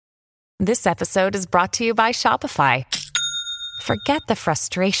This episode is brought to you by Shopify. Forget the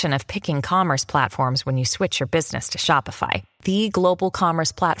frustration of picking commerce platforms when you switch your business to Shopify, the global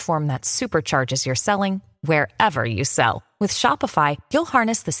commerce platform that supercharges your selling wherever you sell. With Shopify, you'll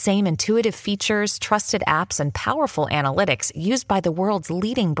harness the same intuitive features, trusted apps, and powerful analytics used by the world's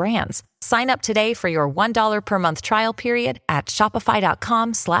leading brands. Sign up today for your $1 per month trial period at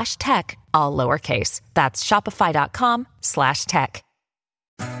shopify.com/tech, all lowercase. That's shopify.com/tech.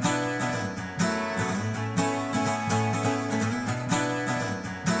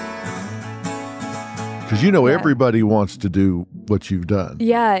 Because everybody wants to do what you've done.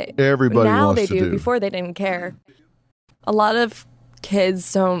 Yeah. Everybody now wants they to do. do. Before they didn't care. A lot of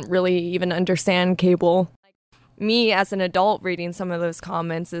kids don't really even understand cable. Me as an adult reading some of those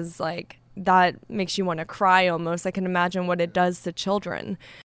comments is like, that makes you want to cry almost. I can imagine what it does to children.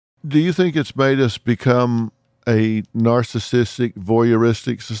 Do you think it's made us become a narcissistic,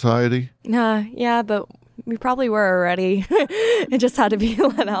 voyeuristic society? Yeah, but we probably were already. It just had to be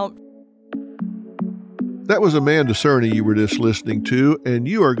let out. That was Amanda Cerny you were just listening to, and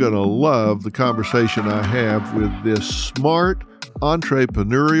you are going to love the conversation I have with this smart,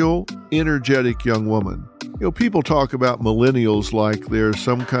 entrepreneurial, energetic young woman. People talk about millennials like they're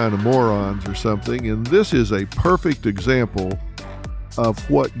some kind of morons or something, and this is a perfect example of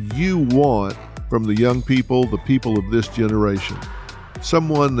what you want from the young people, the people of this generation.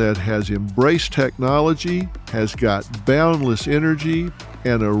 Someone that has embraced technology, has got boundless energy,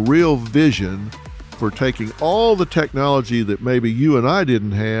 and a real vision for taking all the technology that maybe you and I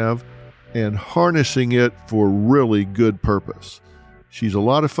didn't have and harnessing it for really good purpose. She's a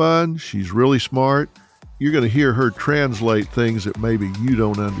lot of fun. She's really smart. You're going to hear her translate things that maybe you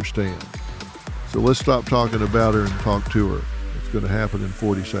don't understand. So let's stop talking about her and talk to her. It's going to happen in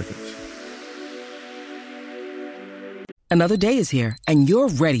 40 seconds. Another day is here, and you're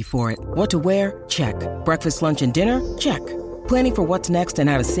ready for it. What to wear? Check. Breakfast, lunch, and dinner? Check. Planning for what's next and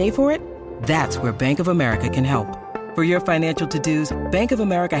how to save for it? That's where Bank of America can help. For your financial to-dos, Bank of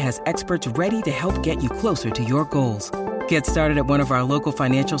America has experts ready to help get you closer to your goals. Get started at one of our local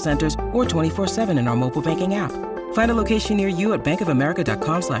financial centers or 24/7 in our mobile banking app. Find a location near you at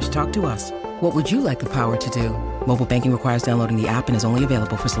bankofamerica.com/talktous. What would you like the power to do? Mobile banking requires downloading the app and is only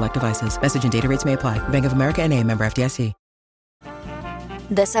available for select devices. Message and data rates may apply. Bank of America N.A., member FDIC.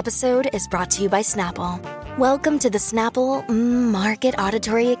 This episode is brought to you by Snapple. Welcome to the Snapple Market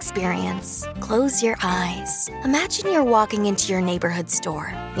Auditory Experience. Close your eyes. Imagine you're walking into your neighborhood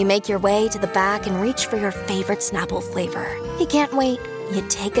store. You make your way to the back and reach for your favorite Snapple flavor. You can't wait. You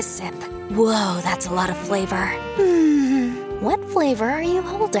take a sip. Whoa, that's a lot of flavor. What flavor are you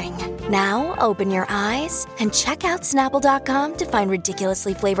holding? Now open your eyes and check out Snapple.com to find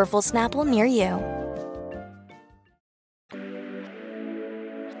ridiculously flavorful Snapple near you.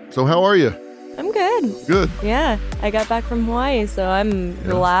 So how are you? I'm good. Good. Yeah, I got back from Hawaii, so I'm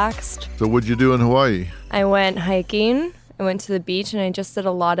relaxed. So what'd you do in Hawaii? I went hiking, I went to the beach, and I just did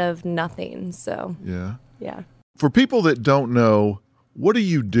a lot of nothing, so. Yeah. For people that don't know, what do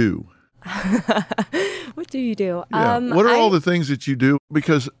you do? What do you do? Yeah. What are all the things that you do?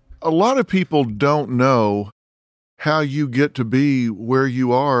 Because a lot of people don't know how you get to be where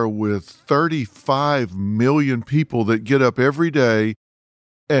you are with 35 million people that get up every day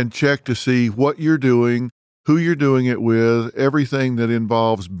and check to see what you're doing, who you're doing it with, everything that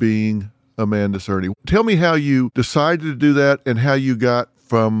involves being Amanda Cerny. Tell me how you decided to do that and how you got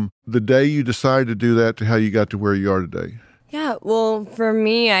from the day you decided to do that to how you got to where you are today. Yeah, well, for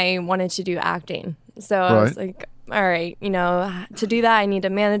me, I wanted to do acting. So I was like, all right, to do that, I need a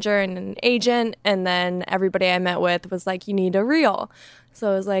manager and an agent. And then everybody I met with was like, you need a reel. So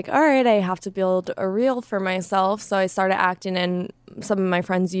I was like, all right, I have to build a reel for myself. So I started acting in some of my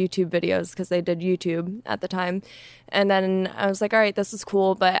friends' YouTube videos because they did YouTube at the time. And then I was like, all right, this is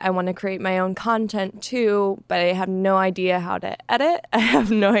cool, but I want to create my own content too. But I have no idea how to edit. I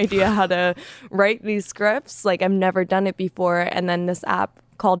have no idea how to write these scripts. Like, I've never done it before. And then this app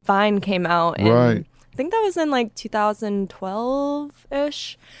called Vine came out. And I think that was in like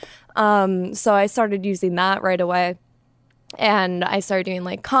 2012-ish. So I started using that right away. And I started doing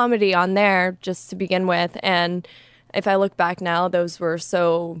like comedy on there just to begin with. And if I look back now, those were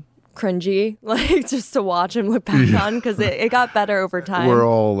so cringy, like just to watch and look back on, because it got better over time. We're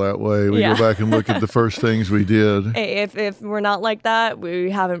all that way. We go back and look at the first things we did. Hey, if we're not like that, we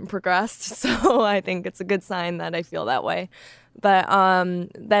haven't progressed. So I think it's a good sign that I feel that way. But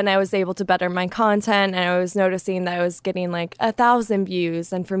then I was able to better my content, and I was noticing that I was getting like 1,000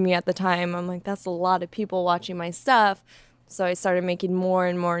 views. And for me at the time, I'm like, that's a lot of people watching my stuff. So I started making more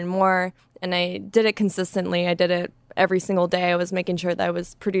and more and more, and I did it consistently. I did it every single day I was making sure that I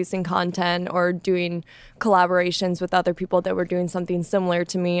was producing content or doing collaborations with other people that were doing something similar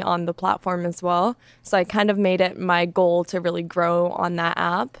to me on the platform as well. So I kind of made it my goal to really grow on that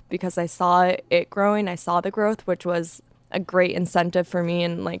app because I saw it growing. I saw the growth, which was a great incentive for me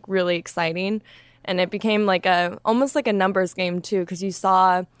and like really exciting. And it became like almost like a numbers game too, because you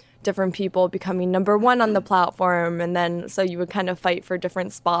saw different people becoming number one on the platform, and then so you would kind of fight for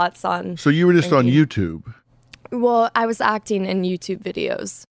different spots on. So you were just on YouTube? Well, I was acting in YouTube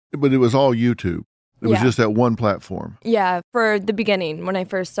videos. But it was all YouTube? It was just that one platform? Yeah, for the beginning when I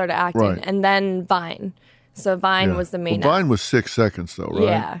first started acting, and then Vine. So Vine was the main Vine was 6 seconds though,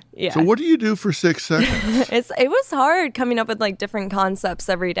 right? Yeah. So what do you do for 6 seconds? It was hard coming up with like different concepts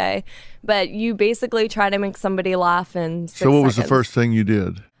every day, but you basically try to make somebody laugh in 6 seconds. So what was the first thing you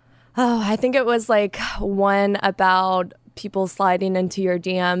did? Oh, I think it was like one about people sliding into your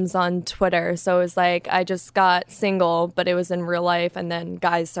DMs on Twitter. So it was like I just got single, but it was in real life. And then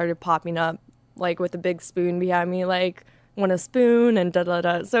guys started popping up like with a big spoon behind me, like, want a spoon and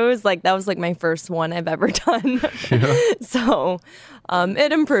da-da-da. So it was like, that was like my first one I've ever done. Yeah. So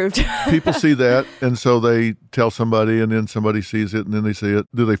it improved. People see that, and so they tell somebody, and then somebody sees it, and then they see it.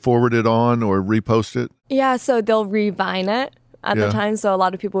 Do they forward it on or repost it? Yeah, so they'll revine it. At the time, so a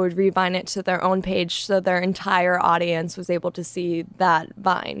lot of people would revine it to their own page, so their entire audience was able to see that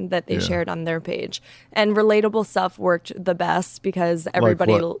vine that they shared on their page. And relatable stuff worked the best because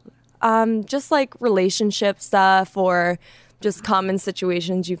everybody, just like relationship stuff or just common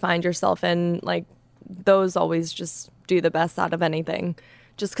situations you find yourself in, like those always just do the best out of anything.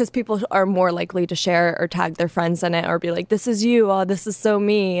 Just because people are more likely to share or tag their friends in it or be like, this is you, oh, this is so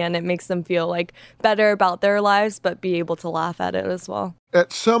me. And it makes them feel like better about their lives, but be able to laugh at it as well.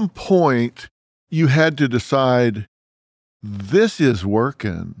 At some point, you had to decide, this is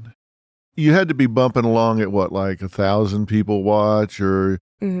working. You had to be bumping along at what, like 1,000 people watch or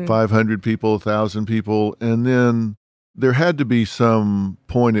 500 people, 1,000 people. And then there had to be some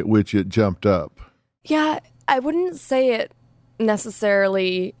point at which it jumped up. Yeah, I wouldn't say it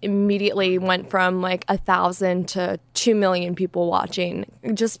necessarily immediately went from like 1,000 to 2 million people watching,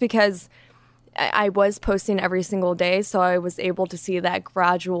 just because I was posting every single day, so I was able to see that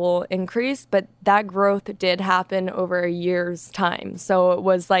gradual increase, but that growth did happen over a year's time. So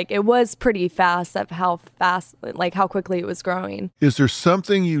it was pretty fast of how quickly it was growing. Is there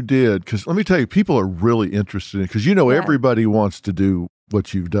something you did? Because let me tell you, people are really interested in it, because everybody wants to do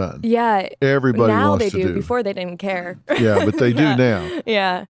what you've done. Yeah. Everybody now wants they to do. do. Before they didn't care. Yeah, but they do now.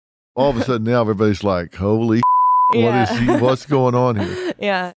 Yeah. All of a sudden now everybody's like, holy what's going on here?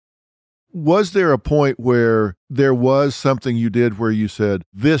 Yeah. Was there a point where there was something you did where you said,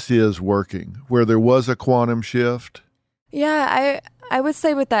 this is working, where there was a quantum shift? Yeah, I would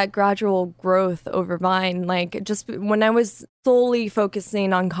say with that gradual growth over Vine, like just when I was solely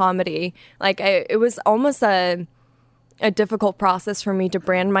focusing on comedy, like it was almost a difficult process for me to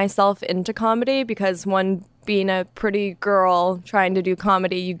brand myself into comedy because being a pretty girl trying to do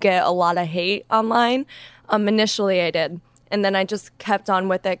comedy, you get a lot of hate online. Initially I did. And then I just kept on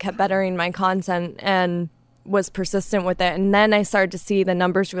with it, kept bettering my content and was persistent with it. And then I started to see the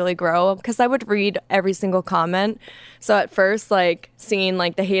numbers really grow because I would read every single comment. So at first, like seeing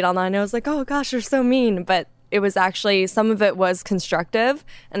like the hate online, I was like, oh gosh, you're so mean. But it was actually, some of it was constructive,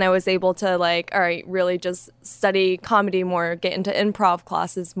 and I was able to like, all right, really just study comedy more, get into improv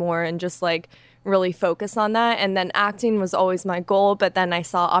classes more, and just like really focus on that. And then acting was always my goal, but then I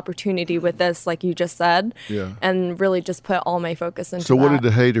saw opportunity with this, like you just said, and really just put all my focus into that. So what did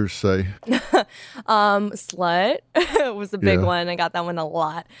the haters say? Slut was a big one. I got that one a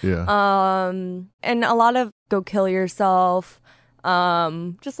lot. Yeah. And a lot of go kill yourself.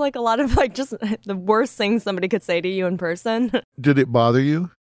 Just like a lot of like just the worst things somebody could say to you in person. Did it bother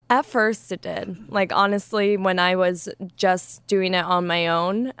you? At first it did. Like honestly, when I was just doing it on my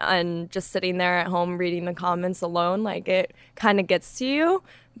own and just sitting there at home reading the comments alone, like it kind of gets to you.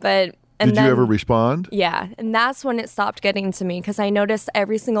 But did you ever respond? Yeah. And that's when it stopped getting to me because I noticed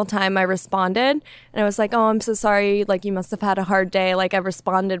every single time I responded and I was like, oh, I'm so sorry. Like you must have had a hard day. Like I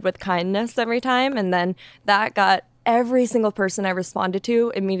responded with kindness every time. And then that got every single person I responded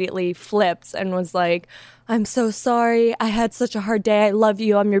to immediately flipped and was like, I'm so sorry. I had such a hard day. I love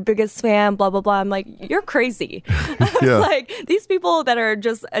you. I'm your biggest fan, blah, blah, blah. I'm like, you're crazy. Like these people that are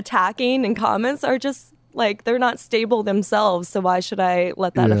just attacking in comments are just like, they're not stable themselves. So why should I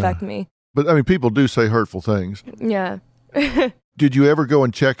let that affect me? But I mean, people do say hurtful things. Yeah. Did you ever go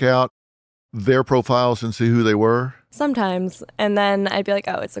and check out their profiles and see who they were? Sometimes. And then I'd be like,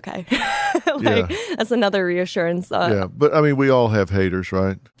 oh, it's okay. That's another reassurance. Yeah. But I mean, we all have haters,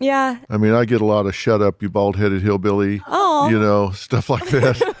 right? Yeah. I mean, I get a lot of shut up, you bald-headed hillbilly, stuff like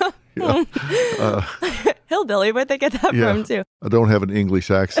that. Hillbilly, where'd they get that from too? I don't have an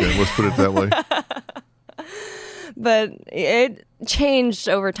English accent. Let's put it that way. But it changed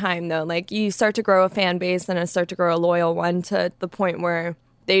over time, though. Like, you start to grow a fan base and start to grow a loyal one to the point where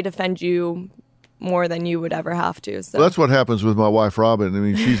they defend you more than you would ever have to. So that's what happens with my wife, Robin. I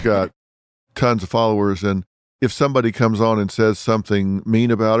mean, she's got tons of followers, and if somebody comes on and says something mean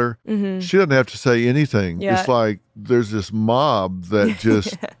about her, she doesn't have to say anything. Yeah. It's like there's this mob that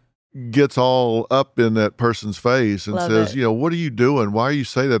just gets all up in that person's face and says, what are you doing? Why are you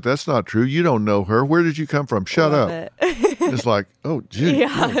saying that? That's not true. You don't know her. Where did you come from? Shut up. It's like, oh, gee.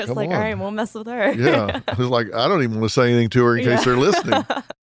 Yeah, it's like, all right, we'll mess with her. Yeah. It's like, I don't even want to say anything to her in case they're listening.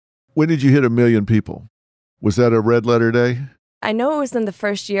 When did you hit 1 million people? Was that a red letter day? I know it was in the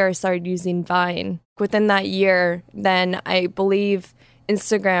first year I started using Vine. Within that year, then I believe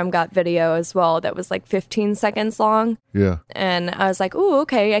Instagram got video as well that was like 15 seconds long. Yeah. And I was like, ooh,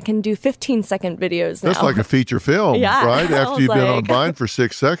 okay, I can do 15-second videos now. That's like a feature film, right? After you've been on Vine for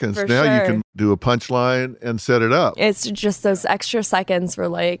 6 seconds, now you can do a punchline and set it up. It's just those extra seconds were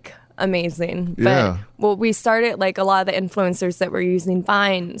like amazing. But what we started, like a lot of the influencers that were using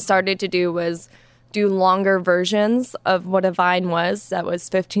Vine started to do was do longer versions of what a Vine was that was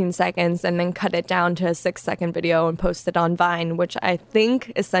 15 seconds and then cut it down to a 6-second video and post it on Vine, which I think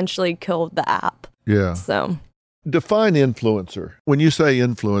essentially killed the app. Yeah. So define influencer. When you say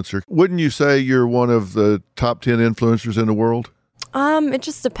influencer, wouldn't you say you're one of the top 10 influencers in the world? It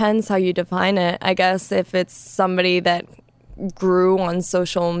just depends how you define it. I guess if it's somebody that grew on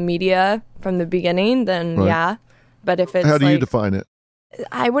social media from the beginning, then yeah. But if it's how do you define it?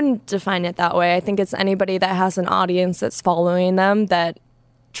 I wouldn't define it that way. I think it's anybody that has an audience that's following them that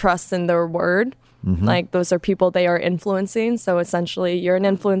trusts in their word. Like, those are people they are influencing. So essentially, you're an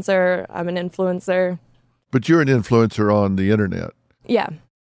influencer, I'm an influencer. But you're an influencer on the internet. Yeah.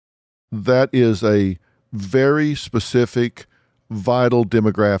 That is a very specific, vital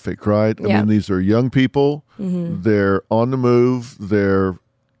demographic, right? I mean, these are young people. They're on the move. They're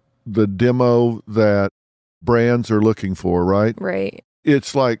the demo that brands are looking for, right? Right.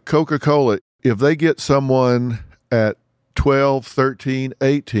 It's like Coca-Cola. If they get someone at 12, 13,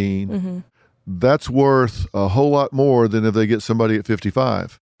 18, that's worth a whole lot more than if they get somebody at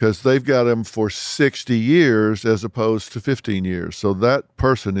 55, because they've got them for 60 years as opposed to 15 years. So that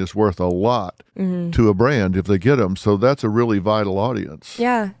person is worth a lot to a brand if they get them. So that's a really vital audience.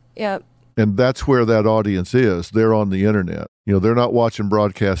 Yeah. Yeah. And that's where that audience is. They're on the internet. They're not watching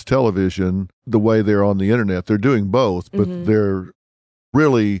broadcast television the way they're on the internet. They're doing both, but they're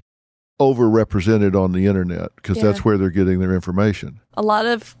really overrepresented on the internet because that's where they're getting their information. A lot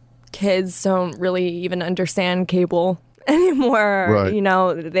of kids don't really even understand cable anymore.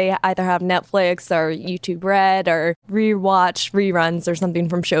 Right. They either have Netflix or YouTube Red or rewatch reruns or something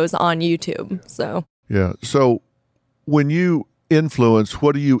from shows on YouTube. So yeah. So when you influence,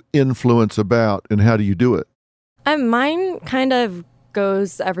 what do you influence about and how do you do it? Mine kind of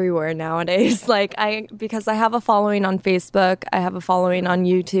goes everywhere nowadays. Because I have a following on Facebook, I have a following on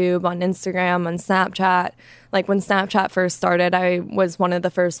YouTube, on Instagram, on Snapchat. Like, when Snapchat first started, I was one of the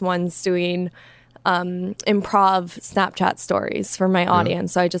first ones doing improv Snapchat stories for my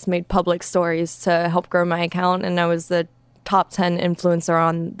audience. So I just made public stories to help grow my account, and I was the top 10 influencer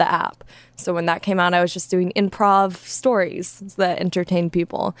on the app. So when that came out, I was just doing improv stories that entertained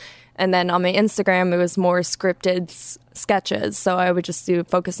people. And then on my Instagram, it was more scripted sketches. So I would just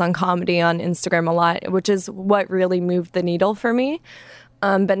focus on comedy on Instagram a lot, which is what really moved the needle for me.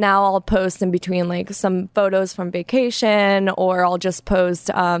 But now I'll post in between, like, some photos from vacation, or I'll just post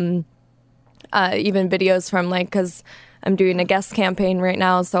even videos from, because I'm doing a guest campaign right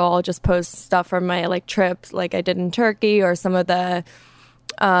now, so I'll just post stuff from my trip, like I did in Turkey, or some of the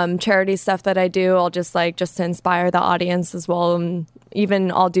charity stuff that I do. I'll just to inspire the audience as well. And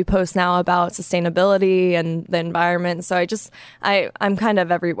even I'll do posts now about sustainability and the environment. So I'm kind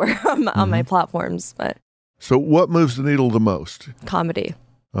of everywhere on my platforms. But so what moves the needle the most? Comedy.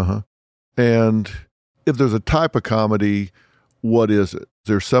 And if there's a type of comedy, what is it? Is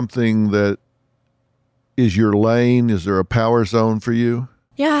there something that is your lane? Is there a power zone for you?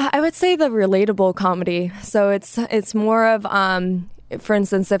 Yeah, I would say the relatable comedy. So it's more of, for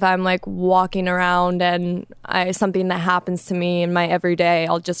instance, if I'm walking around and something that happens to me in my everyday,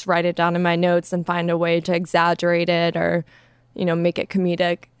 I'll just write it down in my notes and find a way to exaggerate it or, make it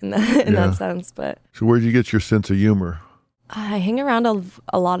comedic in that sense. But so where'd you get your sense of humor? I hang around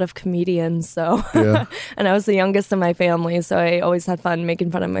a lot of comedians, so Yeah. and I was the youngest in my family, so I always had fun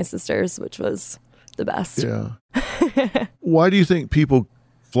making fun of my sisters, which was the best. Yeah. Why do you think people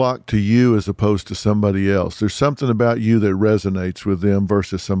flock to you as opposed to somebody else? There's something about you that resonates with them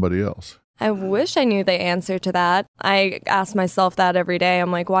versus somebody else. I wish I knew the answer to that. I ask myself that every day.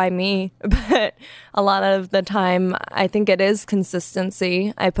 I'm like, why me? But a lot of the time, I think it is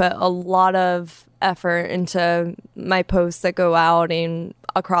consistency. I put a lot of effort into my posts that go out and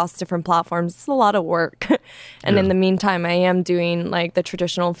across different platforms. It's a lot of work. And in the meantime, I am doing like the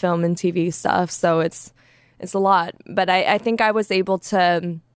traditional film and TV stuff. So it's a lot. But I think I was able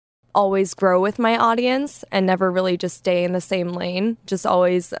to always grow with my audience and never really just stay in the same lane. Just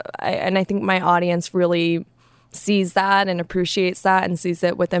always, and I think my audience really sees that and appreciates that and sees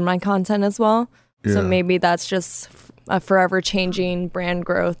it within my content as well. Yeah. So maybe that's just a forever changing brand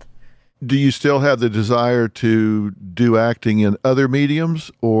growth. Do you still have the desire to do acting in other mediums,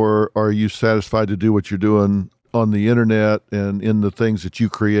 or are you satisfied to do what you're doing on the internet and in the things that you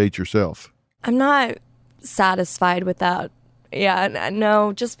create yourself? I'm not satisfied with that. Yeah,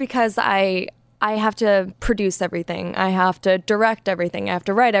 no, just because I have to produce everything. I have to direct everything. I have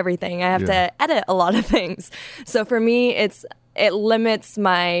to write everything. I have to edit a lot of things. So for me, it limits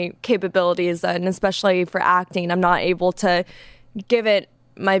my capabilities, and especially for acting, I'm not able to give it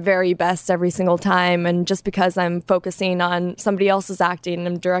my very best every single time. And just because I'm focusing on somebody else's acting and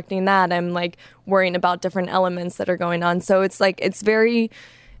I'm directing that, I'm like worrying about different elements that are going on. So it's like,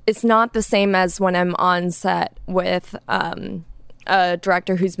 it's not the same as when I'm on set with a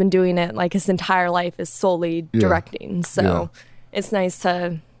director who's been doing it like his entire life is solely directing. So it's nice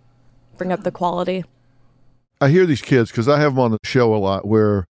to bring up the quality. I hear these kids, because I have them on the show a lot,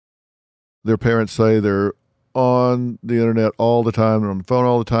 where their parents say they're on the internet all the time, they're on the phone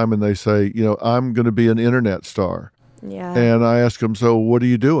all the time, and they say, I'm going to be an internet star. Yeah. And I ask them, so what are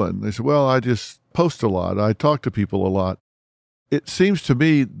you doing? They say, well, I just post a lot. I talk to people a lot. It seems to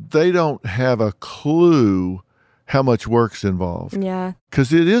me they don't have a clue how much work's involved. Yeah.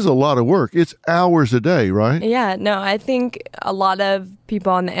 Because it is a lot of work. It's hours a day, right? Yeah. No, I think a lot of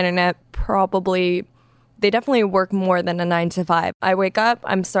people on the internet they definitely work more than a 9 to 5. I wake up,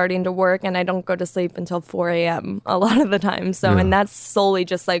 I'm starting to work, and I don't go to sleep until 4 a.m. a lot of the time. So, and that's solely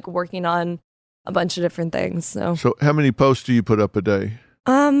just like working on a bunch of different things. So how many posts do you put up a day?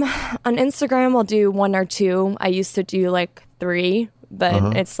 On Instagram, I'll do 1 or 2. I used to do like 3,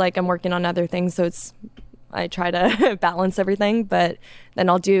 but it's like I'm working on other things. So I try to balance everything, but then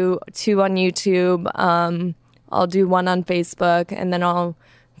I'll do 2 on YouTube. I'll do 1 on Facebook, and then I'll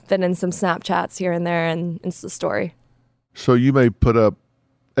fit in some Snapchats here and there and Insta story. So you may put up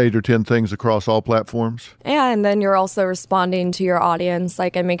 8 or 10 things across all platforms? Yeah, and then you're also responding to your audience.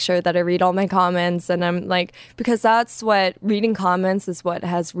 Like, I make sure that I read all my comments, and I'm like, because reading comments is what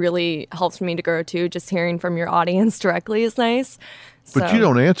has really helped me to grow too. Just hearing from your audience directly is nice. But you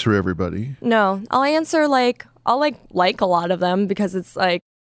don't answer everybody. No, I'll answer I'll like a lot of them because it's like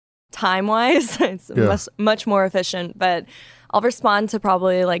time-wise, it's much more efficient, but I'll respond to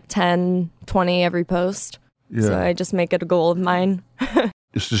probably like 10, 20 every post. Yeah. So I just make it a goal of mine.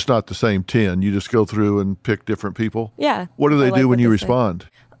 It's just not the same 10. You just go through and pick different people? Yeah. What do they do when you respond?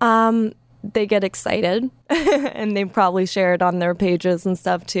 They get excited and they probably share it on their pages and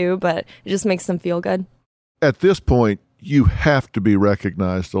stuff too, but it just makes them feel good. At this point, you have to be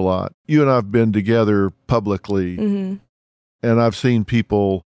recognized a lot. You and I have been together publicly, and I've seen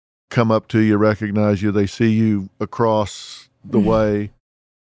people come up to you, recognize you, they see you across the way.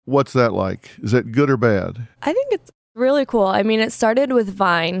 What's that like? Is that good or bad? I think it's really cool. I mean, it started with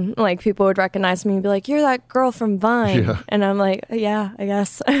Vine. Like, people would recognize me and be like, you're that girl from Vine. Yeah. And I'm like, yeah, I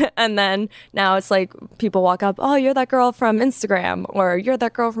guess. And then now it's like people walk up, oh, you're that girl from Instagram, or you're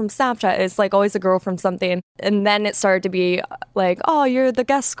that girl from Snapchat. It's like always a girl from something. And then it started to be like, oh, you're the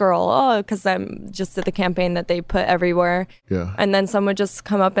guest girl. Oh, because I'm just at the campaign that they put everywhere. Yeah. And then someone would just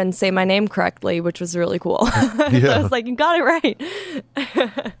come up and say my name correctly, which was really cool. Yeah. So I was like, you got it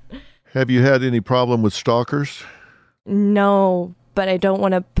right. Have you had any problem with stalkers? No, but I don't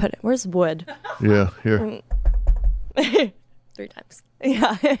want to put it. Where's wood? Yeah, here. 3 times.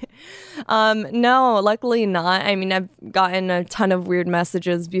 Yeah. No, luckily not. I mean, I've gotten a ton of weird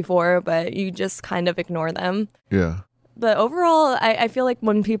messages before, but you just kind of ignore them. Yeah. But overall, I feel like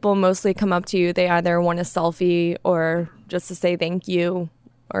when people mostly come up to you, they either want a selfie or just to say thank you,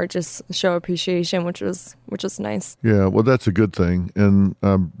 or just show appreciation, which is nice. Yeah, well, that's a good thing. And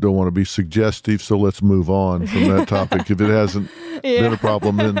I don't want to be suggestive, so let's move on from that topic. If it hasn't been a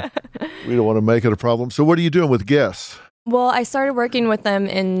problem, then we don't want to make it a problem. So what are you doing with guests? Well, I started working with them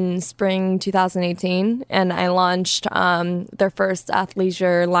in spring 2018, and I launched their first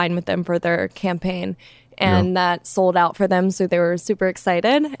athleisure line with them for their campaign. And that sold out for them, so they were super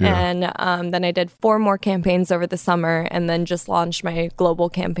excited. Yeah. And then I did 4 more campaigns over the summer, and then just launched my global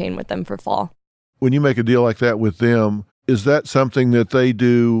campaign with them for fall. When you make a deal like that with them, is that something that they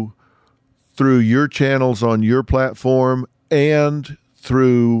do through your channels on your platform and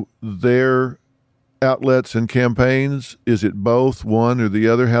through their outlets and campaigns? Is it both, one or the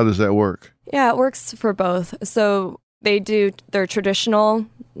other? How does that work? Yeah, it works for both. So they do their traditional,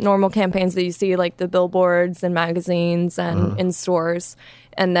 normal campaigns that you see, like the billboards and magazines and in stores.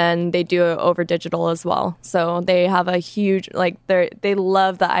 And then they do it over digital as well. So they have a huge, they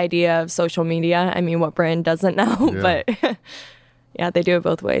love the idea of social media. I mean, what brand doesn't now? Yeah. But yeah, they do it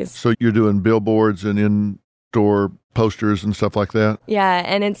both ways. So you're doing billboards and in-store posters and stuff like that? Yeah,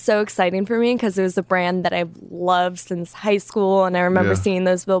 and it's so exciting for me because it was a brand that I've loved since high school, and I remember seeing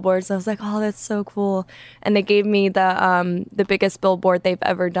those billboards. I was like, oh, that's so cool. And they gave me the biggest billboard they've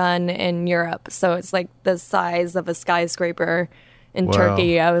ever done in Europe. So it's like the size of a skyscraper in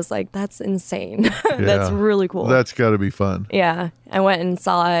Turkey. I was like, that's insane. That's really cool. That's got to be fun. Yeah, I went and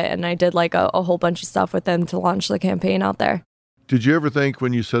saw it, and I did like a whole bunch of stuff with them to launch the campaign out there. Did you ever think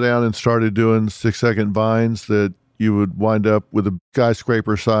when you sat down and started doing 6-second vines that you would wind up with a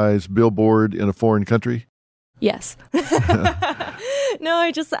skyscraper-sized billboard in a foreign country? Yes.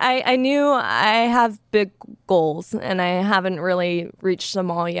 No, I knew I have big goals, and I haven't really reached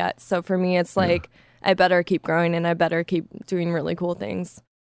them all yet. So for me, it's like, I better keep growing, and I better keep doing really cool things.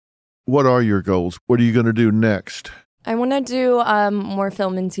 What are your goals? What are you going to do next? I want to do more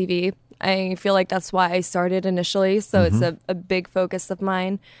film and TV. I feel like that's why I started initially, so it's a big focus of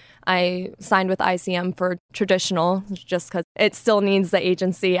mine. I signed with ICM for traditional just because it still needs the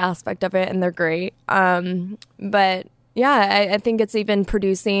agency aspect of it, and they're great. But yeah, I think it's even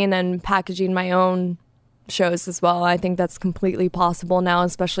producing and packaging my own shows as well. I think that's completely possible now,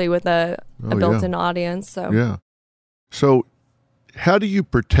 especially with a built-in audience. So how do you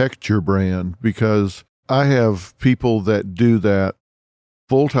protect your brand? Because I have people that do that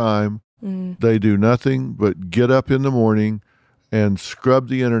full-time. They do nothing but get up in the morning and scrub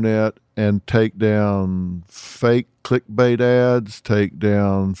the internet and take down fake clickbait ads, take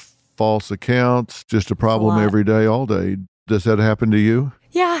down false accounts, just a problem every day, all day. Does that happen to you?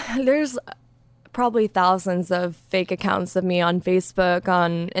 Yeah, there's probably thousands of fake accounts of me on Facebook,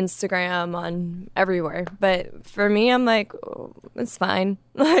 on Instagram, on everywhere. But for me, I'm like, oh, it's fine.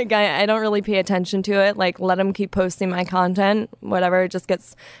 Like, I don't really pay attention to it. Like, let them keep posting my content, whatever. It just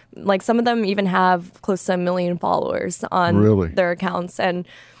gets, like, some of them even have close to 1 million followers on their accounts. And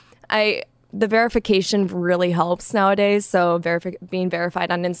the verification really helps nowadays. So being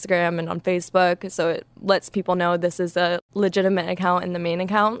verified on Instagram and on Facebook, so it lets people know this is a legitimate account in the main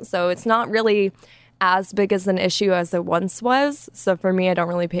account. So it's not really as big as an issue as it once was. So for me, I don't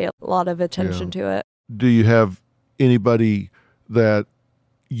really pay a lot of attention to it. Do you have anybody that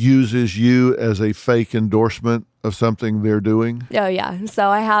uses you as a fake endorsement of something they're doing? Oh yeah. So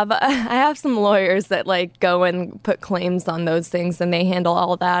I have some lawyers that like go and put claims on those things, and they handle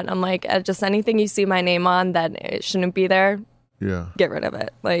all that. I'm like, just anything you see my name on that it shouldn't be there, get rid of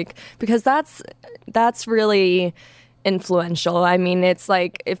it. Like, because that's really influential. I mean, it's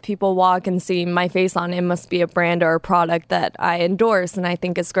like if people walk and see my face on it, it must be a brand or a product that I endorse and I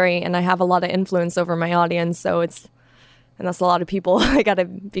think is great, and I have a lot of influence over my audience. And that's a lot of people. I got to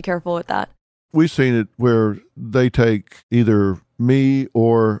be careful with that. We've seen it where they take either me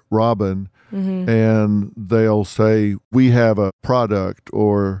or Robin and they'll say, we have a product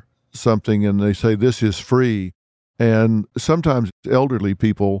or something, and they say, this is free. And sometimes elderly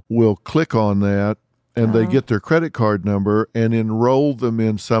people will click on that and they get their credit card number and enroll them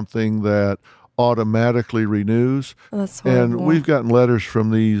in something that automatically renews. That's horrible. And we've gotten letters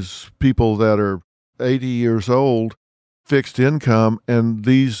from these people that are 80 years old, fixed income, and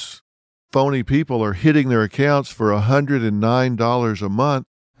these phony people are hitting their accounts for $109 a month,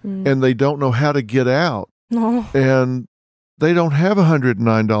 and they don't know how to get out. No. And they don't have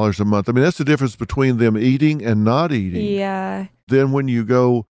 $109 a month. I mean, that's the difference between them eating and not eating. Yeah. Then when you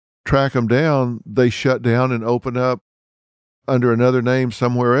go track them down, they shut down and open up under another name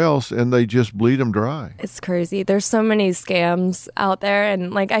somewhere else, and they just bleed them dry. It's crazy. There's so many scams out there,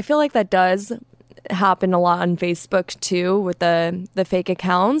 and like I feel like that does happen a lot on Facebook too with the fake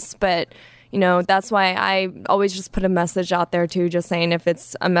accounts, but you know, that's why I always just put a message out there too, just saying if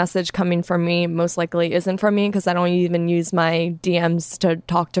it's a message coming from me, most likely isn't from me, because I don't even use my DMs to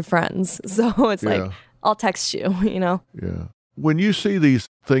talk to friends. So it's like, I'll text you, you know? Yeah. When you see these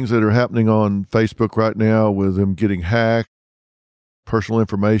things that are happening on Facebook right now with them getting hacked, personal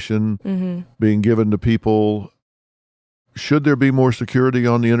information being given to people, should there be more security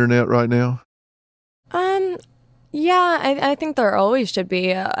on the internet right now? Yeah, I think there always should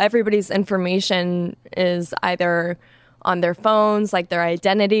be. Everybody's information is either on their phones, like their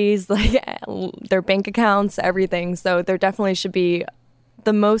identities, like their bank accounts, everything. So there definitely should be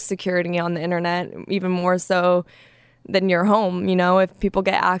the most security on the internet, even more so than your home. You know, if people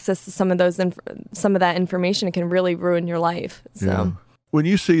get access to some of that information, it can really ruin your life. So yeah. When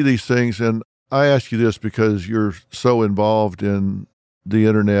you see these things, and I ask you this because you're so involved in the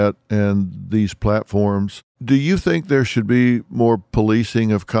internet and these platforms, do you think there should be more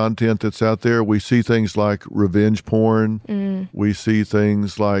policing of content that's out there? We see things like revenge porn. We see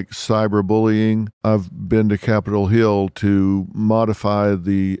things like cyberbullying. I've been to Capitol Hill to modify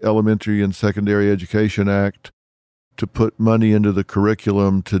the Elementary and Secondary Education Act to put money into the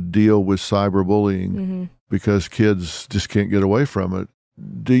curriculum to deal with cyberbullying because kids just can't get away from it.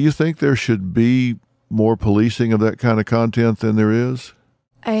 Do you think there should be more policing of that kind of content than there is?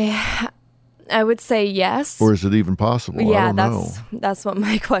 I would say yes. Or is it even possible? Yeah, I don't know. That's what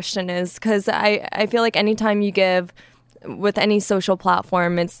my question is, because I feel like anytime you give with any social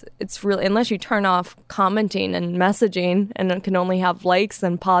platform, it's really, unless you turn off commenting and messaging and it can only have likes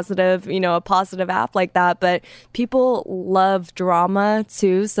and positive, a positive app like that. But people love drama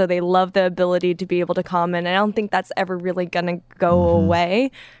too, so they love the ability to be able to comment. And I don't think that's ever really going to go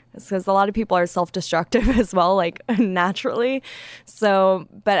away. It's because a lot of people are self-destructive as well, like naturally. So,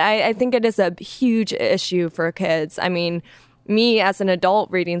 but I think it is a huge issue for kids. I mean, me as an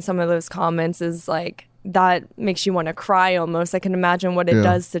adult reading some of those comments is like, that makes you want to cry almost. I can imagine what it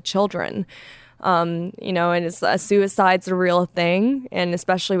does to children. And it's suicide's a real thing. And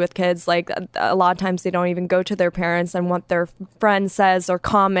especially with kids, like a lot of times they don't even go to their parents, and what their friend says or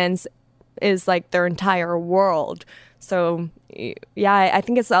comments is like their entire world. So yeah, I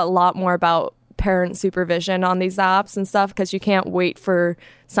think it's a lot more about parent supervision on these apps and stuff, because you can't wait for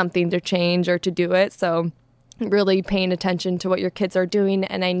something to change or to do it. So really paying attention to what your kids are doing.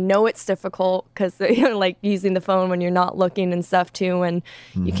 And I know it's difficult because like using the phone when you're not looking and stuff too, and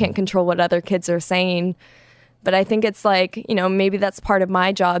you can't control what other kids are saying. But I think it's like, maybe that's part of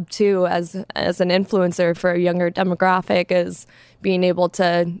my job too as an influencer for a younger demographic, is being able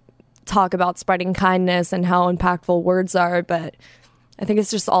to talk about spreading kindness and how impactful words are. But I think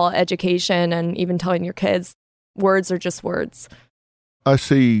it's just all education, and even telling your kids words are just words. I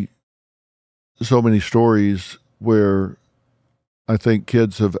see so many stories where I think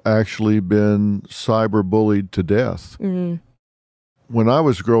kids have actually been cyberbullied to death. When I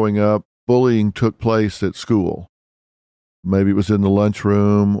was growing up, bullying took place at school. Maybe it was in the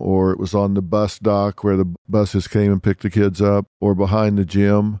lunchroom, or it was on the bus dock where the buses came and picked the kids up, or behind the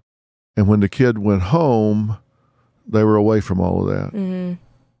gym. And when the kid went home, they were away from all of that.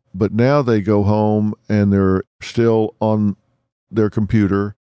 But now they go home and they're still on their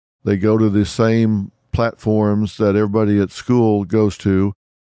computer. They go to the same platforms that everybody at school goes to,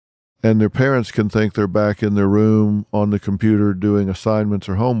 and their parents can think they're back in their room on the computer doing assignments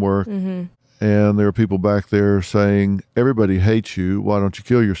or homework. And there are people back there saying, everybody hates you, why don't you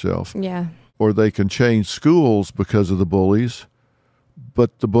kill yourself? Yeah. Or they can change schools because of the bullies,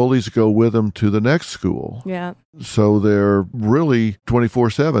 but the bullies go with them to the next school. Yeah. So they're really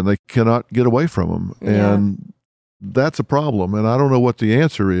 24/7. They cannot get away from them. Yeah. And that's a problem. And I don't know what the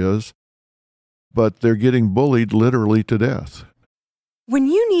answer is, but they're getting bullied literally to death. When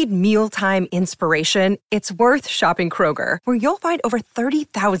you need mealtime inspiration, it's worth shopping Kroger, where you'll find over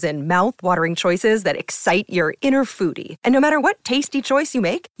 30,000 mouth-watering choices that excite your inner foodie. And no matter what tasty choice you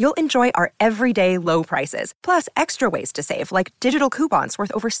make, you'll enjoy our everyday low prices, plus extra ways to save, like digital coupons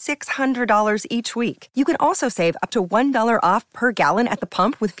worth over $600 each week. You can also save up to $1 off per gallon at the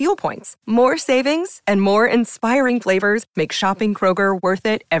pump with fuel points. More savings and more inspiring flavors make shopping Kroger worth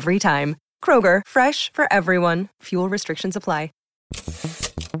it every time. Kroger, fresh for everyone. Fuel restrictions apply.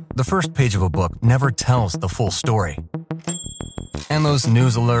 The first page of a book never tells the full story. And those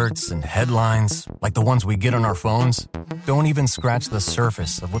news alerts and headlines, like the ones we get on our phones, don't even scratch the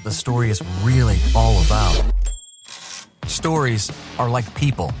surface of what the story is really all about. Stories are like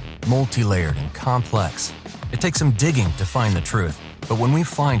people, multi-layered and complex. It takes some digging to find the truth, but when we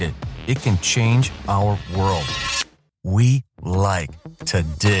find it, it can change our world. We like to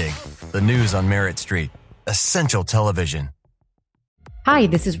dig. The news on Merritt Street. Essential television. Hi,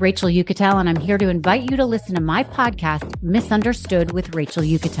 this is Rachel Yucatel, and I'm here to invite you to listen to my podcast, Misunderstood with Rachel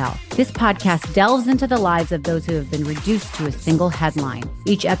Yucatel. This podcast delves into the lives of those who have been reduced to a single headline.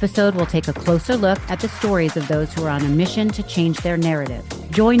 Each episode will take a closer look at the stories of those who are on a mission to change their narrative.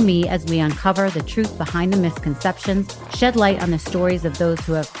 Join me as we uncover the truth behind the misconceptions, shed light on the stories of those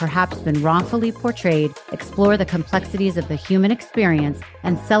who have perhaps been wrongfully portrayed, explore the complexities of the human experience,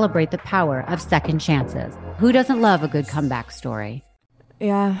 and celebrate the power of second chances. Who doesn't love a good comeback story?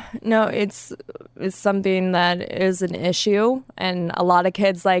 Yeah, no, it's something that is an issue, and a lot of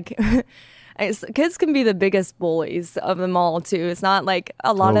kids kids can be the biggest bullies of them all too. It's not like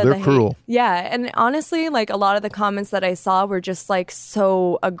a lot of they're the cruel. Yeah, and honestly, like a lot of the comments that I saw were just like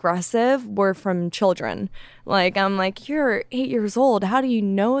so aggressive were from children. Like I'm like, you're 8 years old. How do you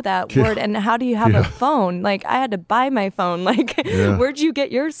know that word? And how do you have a phone? Like I had to buy my phone. Like where'd you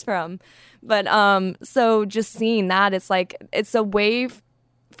get yours from? But so just seeing that, it's like it's a way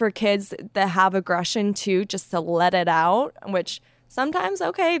for kids that have aggression too, just to let it out, which sometimes,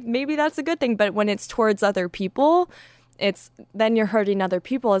 okay, maybe that's a good thing. But when it's towards other people, then you're hurting other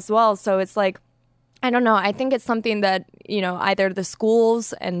people as well. So it's like, I don't know. I think it's something that, either the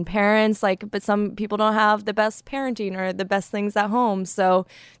schools and parents, but some people don't have the best parenting or the best things at home. So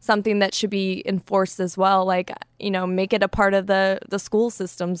something that should be enforced as well. Make it a part of the school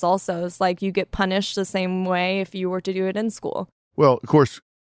systems also. It's like you get punished the same way if you were to do it in school. Well, of course,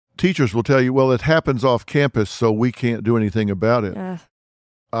 teachers will tell you, well, it happens off campus, so we can't do anything about it.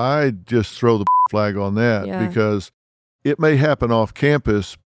 I just throw the flag on that because it may happen off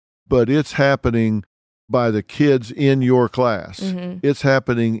campus, but it's happening by the kids in your class. Mm-hmm. It's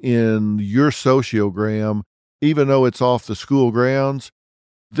happening in your sociogram, even though it's off the school grounds.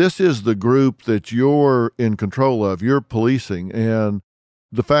 This is the group that you're in control of, you're policing. And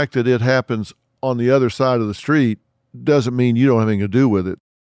the fact that it happens on the other side of the street doesn't mean you don't have anything to do with it.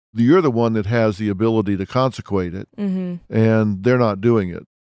 You're the one that has the ability to consecrate it, and they're not doing it.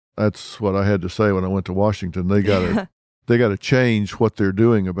 That's what I had to say when I went to Washington. They got to change what they're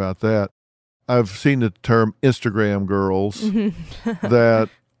doing about that. I've seen the term Instagram girls that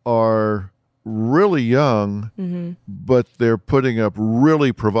are really young, but they're putting up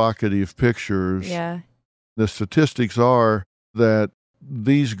really provocative pictures. Yeah. The statistics are that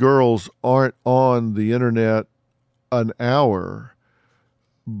these girls aren't on the internet an hour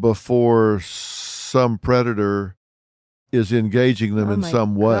before some predator is engaging them in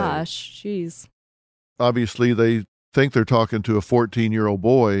some way. Gosh, jeez. Obviously, they think they're talking to a 14-year-old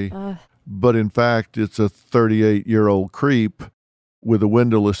boy, but in fact, it's a 38-year-old creep with a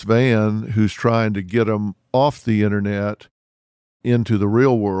windowless van who's trying to get them off the internet into the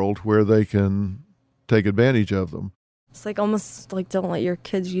real world where they can take advantage of them. It's almost like don't let your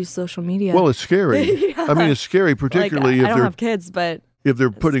kids use social media. Well, it's scary. I mean, it's scary, particularly if I don't have kids, but if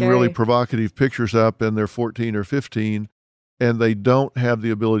they're putting scary. Really provocative pictures up and they're 14 or 15 and they don't have the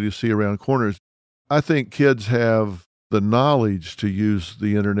ability to see around corners. I think kids have the knowledge to use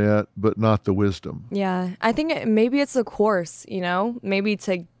the internet, but not the wisdom. Yeah. I think maybe it's a course, maybe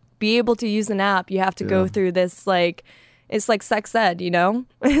to be able to use an app, you have to go through this, it's like sex ed,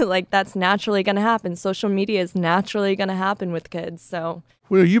 that's naturally going to happen. Social media is naturally going to happen with kids. So,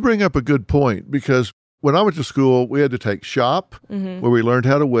 well, you bring up a good point because when I went to school, we had to take shop where we learned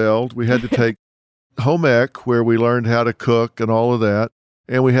how to weld. We had to take home ec where we learned how to cook and all of that.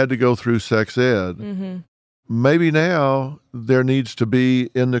 And we had to go through sex ed. Maybe now there needs to be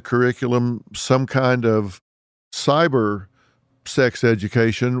in the curriculum some kind of cyber sex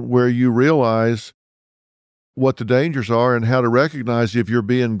education where you realize what the dangers are and how to recognize if you're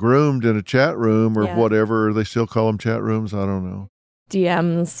being groomed in a chat room or whatever. They still call them chat rooms. I don't know.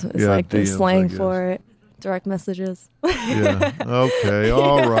 DMs is like the slang for it. Direct messages. Yeah. Okay.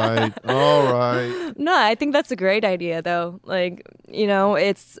 All right. No, I think that's a great idea, though.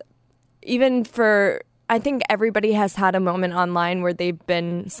 It's even for, I think everybody has had a moment online where they've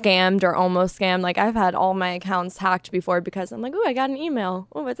been scammed or almost scammed. I've had all my accounts hacked before because I'm like, oh, I got an email.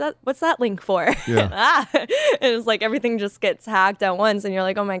 Oh, what's that link for? Yeah. And it's like everything just gets hacked at once and you're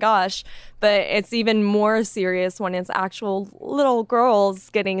like, oh my gosh. But it's even more serious when it's actual little girls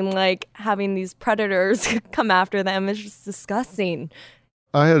getting having these predators come after them. It's just disgusting.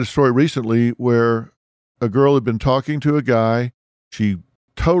 I had a story recently where a girl had been talking to a guy. She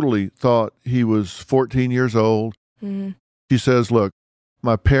totally thought he was 14 years old. She says, look,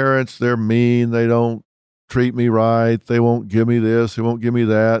 my parents, they're mean. They don't treat me right. They won't give me this. They won't give me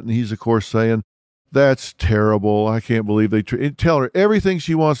that. And he's, of course, saying, that's terrible. I can't believe they tell her everything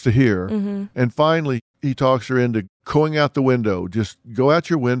she wants to hear. And finally, he talks her into going out the window. Just go out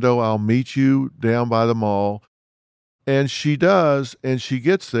your window. I'll meet you down by the mall. And she does, and she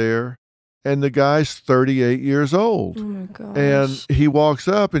gets there, and the guy's 38 years old. Oh my gosh. And he walks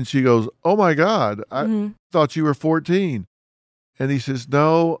up and she goes, "Oh my God, I thought you were 14. And he says,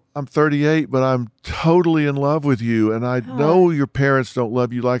 "No, I'm 38, but I'm totally in love with you. And I know your parents don't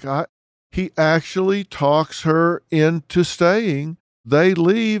love you like I." He actually talks her into staying. They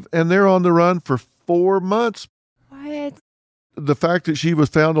leave, and they're on the run for 4 months. What? The fact that she was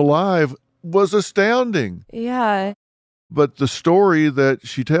found alive was astounding. Yeah. But the story that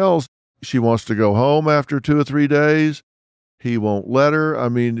she tells, she wants to go home after 2 or 3 days. He won't let her. I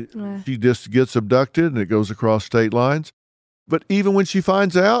mean, she just gets abducted, and it goes across state lines. But even when she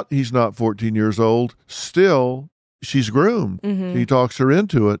finds out he's not 14 years old, still, she's groomed. He talks her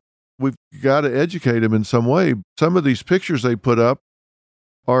into it. We've got to educate him in some way. Some of these pictures they put up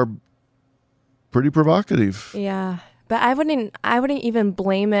are pretty provocative. Yeah. But I wouldn't even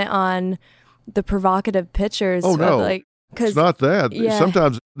blame it on the provocative pictures. Oh, no. It's not that. Yeah.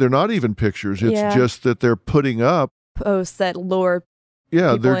 Sometimes they're not even pictures. It's just that they're putting up posts that lure.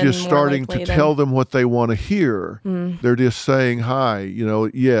 Yeah, they're just starting to tell them what they want to hear. They're just saying, "Hi,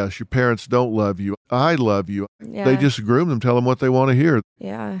 yes, your parents don't love you. I love you." Yeah. They just groom them, tell them what they want to hear.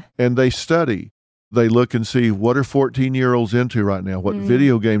 Yeah. And they study. They look and see, what are 14-year-olds into right now? What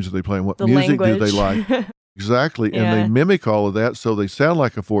video games are they playing? What music do they like? Exactly. And they mimic all of that, so they sound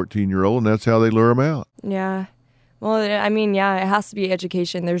like a 14-year-old, and that's how they lure them out. Yeah. Well, I mean, it has to be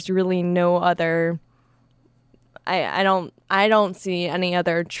education. There's really no other... I don't see any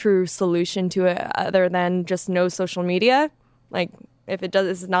other true solution to it other than just no social media. Like, if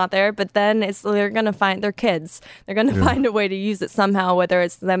it's not there, but then they're going to find their kids. They're going to find a way to use it somehow, whether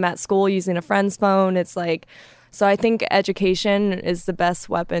it's them at school using a friend's phone. It's like, so I think education is the best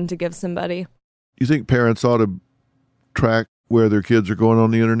weapon to give somebody. You think parents ought to track where their kids are going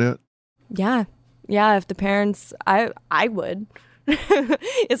on the internet? Yeah. Yeah. If the parents, I would.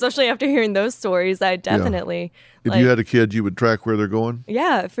 Especially after hearing those stories, I definitely. If you had a kid, you would track where they're going?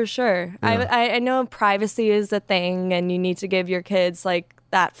 Yeah, for sure. Yeah. I know privacy is a thing, and you need to give your kids like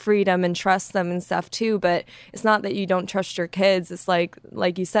that freedom and trust them and stuff too. But it's not that you don't trust your kids. It's like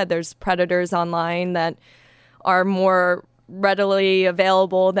you said, there's predators online that are more readily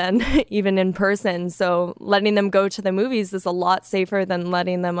available than even in person. So letting them go to the movies is a lot safer than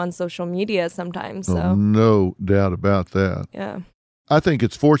letting them on social media sometimes. So no doubt about that. Yeah. I think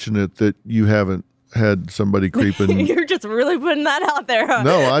it's fortunate that you haven't had somebody creeping. You're just really putting that out there, huh?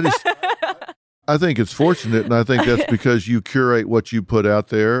 No, I think it's fortunate, and I think that's because you curate what you put out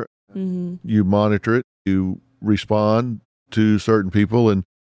there. You monitor it, you respond to certain people and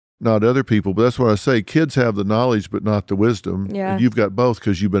not other people. But that's what I say. Kids have the knowledge, but not the wisdom. Yeah. And you've got both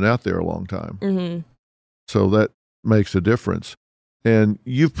because you've been out there a long time. So that makes a difference. And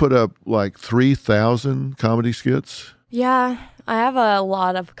you've put up like 3,000 comedy skits. Yeah. I have a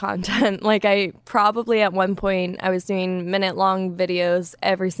lot of content. Like I probably at one point I was doing minute-long videos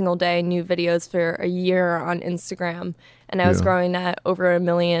every single day, new videos for a year on Instagram. And I was growing at over 1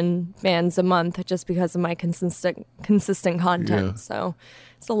 million fans a month just because of my consistent content. Yeah. So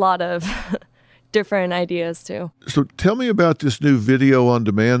it's a lot of different ideas too. So tell me about this new video on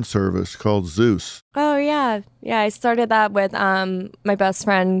demand service called Zeus. Oh yeah. Yeah, I started that with my best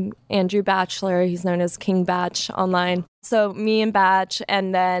friend Andrew Batchelor. He's known as King Batch online. So me and Batch,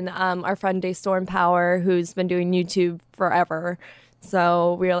 and then our friend Daystorm Power, who's been doing YouTube forever.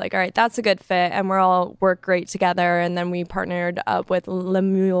 So we were like, all right, that's a good fit, and we're all work great together. And then we partnered up with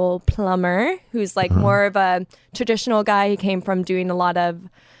Lemuel Plummer, who's like more of a traditional guy. He came from doing a lot of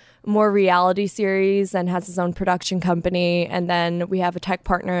more reality series and has his own production company. And then we have a tech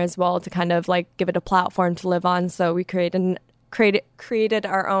partner as well to kind of like give it a platform to live on. So we created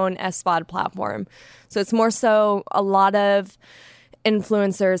our own SVOD platform. So it's more so a lot of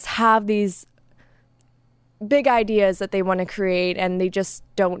influencers have these big ideas that they want to create and they just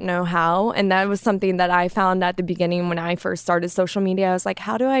don't know how. And that was something that I found at the beginning when I first started social media. I was like,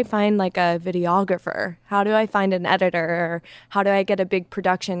 how do I find like a videographer? How do I find an editor? Or how do I get a big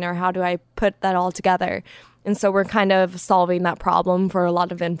production? Or how do I put that all together? And so we're kind of solving that problem for a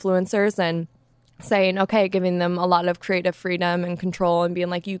lot of influencers and saying, okay, giving them a lot of creative freedom and control and being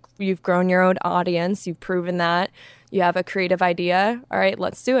like, you've grown your own audience. You've proven that. You have a creative idea. All right,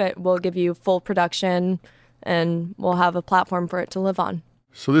 let's do it. We'll give you full production and we'll have a platform for it to live on.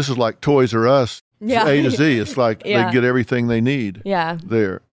 So this is like Toys R Us, A to Z. It's like they get everything they need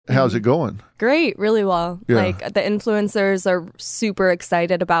there. How's it going? Great, really well. Yeah. Like the influencers are super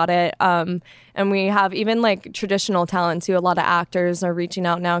excited about it. And we have even like traditional talent too. A lot of actors are reaching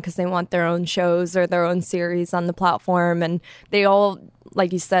out now because they want their own shows or their own series on the platform. And they all,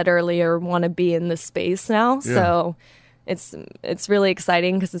 like you said earlier, want to be in this space now. Yeah. So it's really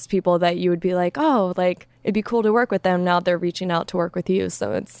exciting because it's people that you would be like, oh, like it'd be cool to work with them. Now they're reaching out to work with you.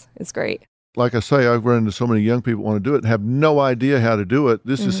 So it's great. Like I say, I've run into so many young people who want to do it and have no idea how to do it.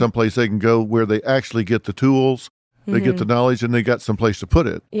 This is someplace they can go where they actually get the tools, they get the knowledge, and they got someplace to put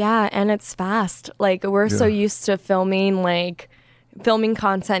it. Yeah, and it's fast. Like we're so used to filming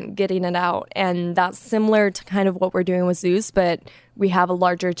content, getting it out. And that's similar to kind of what we're doing with Zeus, but we have a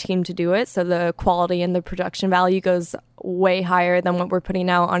larger team to do it. So the quality and the production value goes way higher than what we're putting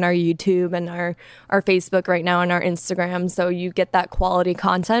out on our YouTube and our Facebook right now and our Instagram. So you get that quality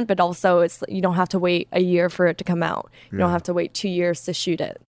content, but also you don't have to wait a year for it to come out. You don't have to wait 2 years to shoot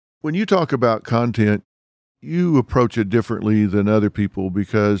it. When you talk about content, you approach it differently than other people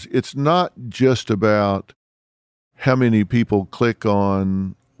because it's not just about how many people click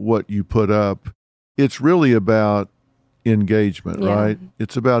on what you put up. It's really about engagement, right?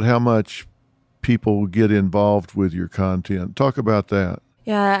 It's about how much people get involved with your content. Talk about that.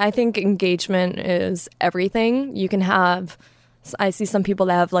 Yeah, I think engagement is everything. You can have, I see some people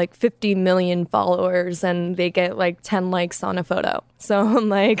that have like 50 million followers and they get like 10 likes on a photo. So I'm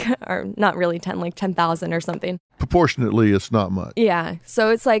like, or not really 10, like 10,000 or something. Proportionately, it's not much. Yeah. So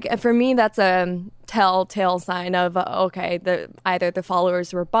it's like, for me, that's a telltale sign of, okay, either the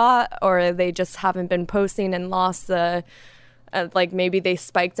followers were bought or they just haven't been posting and lost the, like maybe they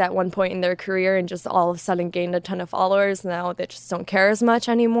spiked at one point in their career and just all of a sudden gained a ton of followers. Now they just don't care as much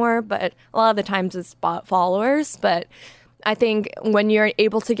anymore. But a lot of the times it's bought followers. But I think when you're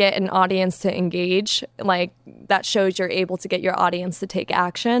able to get an audience to engage, like that shows you're able to get your audience to take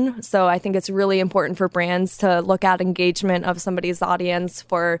action. So I think it's really important for brands to look at engagement of somebody's audience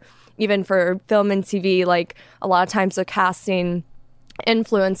even for film and TV. Like a lot of times they're casting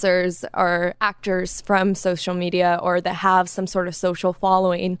influencers or actors from social media or that have some sort of social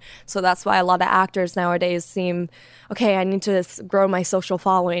following. So that's why a lot of actors nowadays seem, okay, I need to grow my social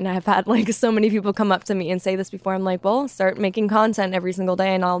following. I've had like so many people come up to me and say this before. I'm like, well, start making content every single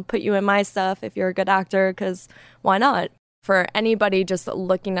day and I'll put you in my stuff if you're a good actor, because why not? For anybody just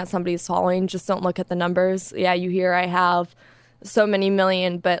looking at somebody's following, just don't look at the numbers. Yeah, you hear I have so many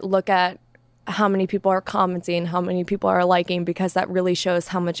million, but look at how many people are commenting, how many people are liking, because that really shows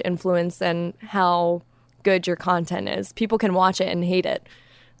how much influence and how good your content is. People can watch it and hate it.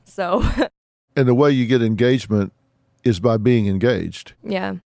 So, and the way you get engagement is by being engaged.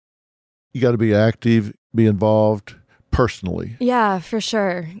 Yeah. You got to be active, be involved personally. Yeah, for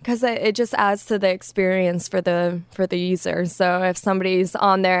sure. Because it just adds to the experience for the user. So if somebody's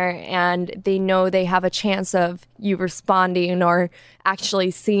on there and they know they have a chance of you responding or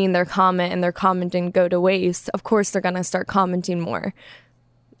actually seeing their comment and their comment didn't go to waste, of course they're going to start commenting more.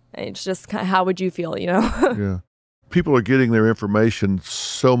 It's just kind of, how would you feel, Yeah. People are getting their information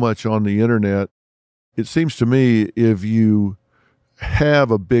so much on the internet. It seems to me if you have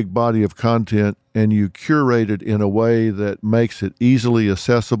a big body of content and you curate it in a way that makes it easily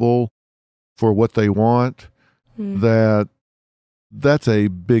accessible for what they want, that's a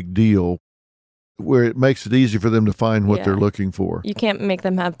big deal, where it makes it easy for them to find what they're looking for. You can't make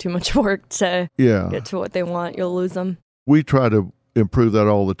them have too much work to get to what they want. You'll lose them. We try to improve that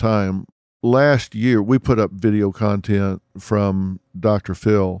all the time. Last year, we put up video content from Dr.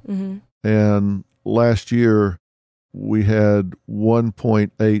 Phil, and last year, we had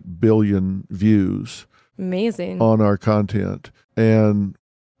 1.8 billion views. Amazing. On our content. And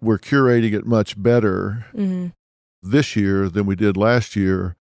we're curating it much better this year than we did last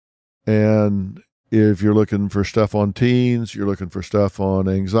year. And if you're looking for stuff on teens, you're looking for stuff on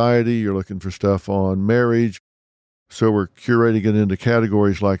anxiety, you're looking for stuff on marriage. So we're curating it into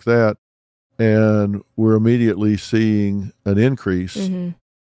categories like that. And we're immediately seeing an increase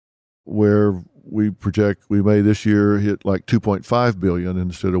where we project we may this year hit like 2.5 billion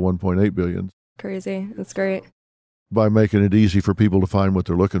instead of 1.8 billion. Crazy. That's great. By making it easy for people to find what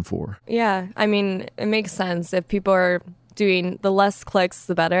they're looking for. Yeah. I mean, it makes sense. If people are doing the less clicks,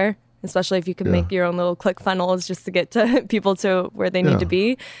 the better, especially if you can make your own little click funnels just to get to people to where they need to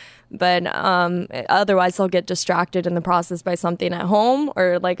be. But otherwise, they'll get distracted in the process by something at home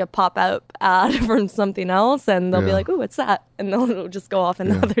or like a pop-up ad from something else. And they'll be like, oh, what's that? And they'll just go off in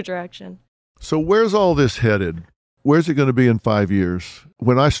the other direction. So where's all this headed? Where's it going to be in 5 years?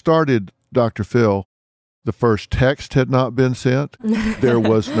 When I started Dr. Phil, the first text had not been sent. There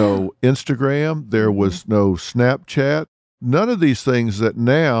was no Instagram. There was no Snapchat. None of these things that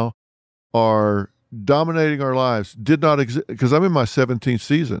now are dominating our lives did not exist, because I'm in my 17th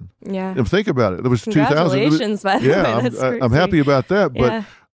season. Yeah. And think about it. There was 2000. Congratulations, by the way. Yeah, I'm happy about that. But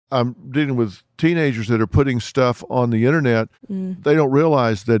I'm dealing with teenagers that are putting stuff on the internet. They don't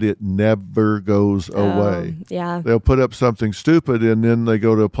realize that it never goes away. Yeah. They'll put up something stupid, and then they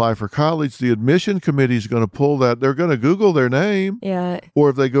go to apply for college. The admission committee is going to pull that. They're going to Google their name. Yeah. Or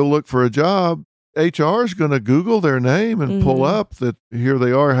if they go look for a job, HR is going to Google their name and pull up that here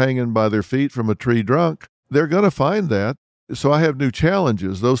they are hanging by their feet from a tree drunk. They're going to find that. So I have new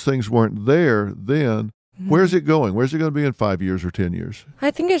challenges. Those things weren't there then. Where's it going? Where's it going to be in 5 years or 10 years?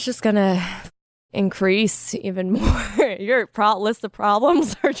 I think it's just going to increase even more. Your list of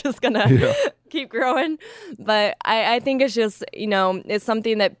problems are just going to keep growing. But I think it's just, it's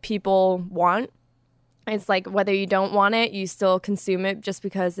something that people want. It's like whether you don't want it, you still consume it just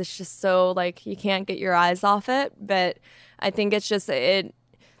because it's just so like you can't get your eyes off it. But I think it's just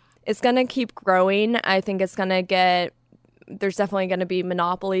it's going to keep growing. I think it's going to there's definitely going to be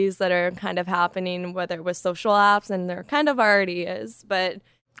monopolies that are kind of happening, whether with social apps, and there kind of already is. But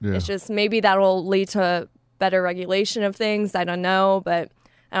it's just maybe that will lead to better regulation of things. I don't know, but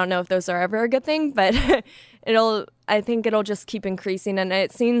I don't know if those are ever a good thing. But I think it'll just keep increasing. And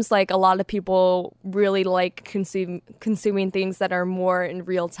it seems like a lot of people really like consuming things that are more in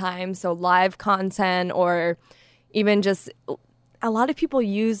real time. So live content, or even just a lot of people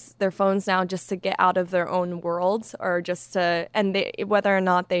use their phones now just to get out of their own world, or just to, and whether or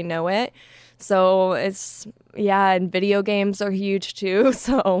not they know it. So and video games are huge too.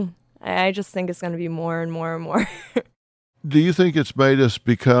 So I just think it's going to be more and more and more. Do you think it's made us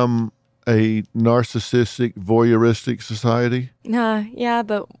become a narcissistic, voyeuristic society? Yeah,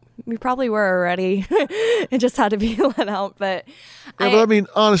 but we probably were already. It just had to be let out. But I mean,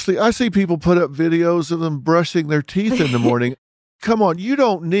 honestly, I see people put up videos of them brushing their teeth in the morning. Come on, you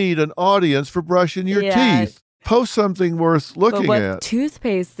don't need an audience for brushing your teeth. Post something worth looking but what at.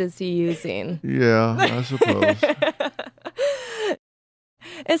 Toothpaste is he using? Yeah, I suppose.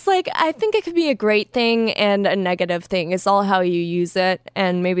 It's like, I think it could be a great thing and a negative thing. It's all how you use it.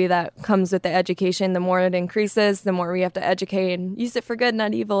 And maybe that comes with the education. The more it increases, the more we have to educate and use it for good,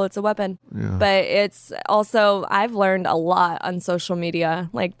 not evil. It's a weapon. Yeah. But it's also, I've learned a lot on social media.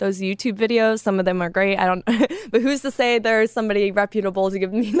 Like those YouTube videos, some of them are great. But who's to say there's somebody reputable to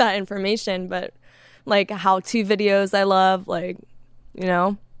give me that information? But like how-to videos I love,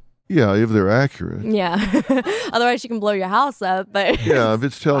 Yeah, if they're accurate. Yeah. Otherwise, you can blow your house up. But yeah, if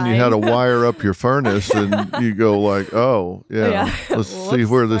it's telling you how to wire up your furnace, and you go like, oh, yeah. Let's see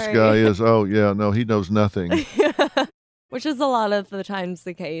where this guy is. Oh, yeah, no, he knows nothing. Which is a lot of the times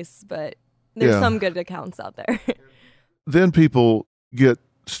the case, but there's some good accounts out there. Then people get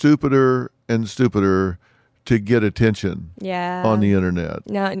stupider and stupider to get attention on the internet.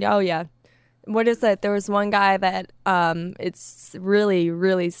 Oh, yeah. What is it? There was one guy that it's really,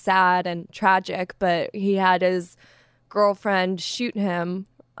 really sad and tragic, but he had his girlfriend shoot him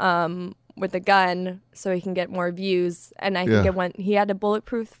with a gun so he can get more views. And I think he had a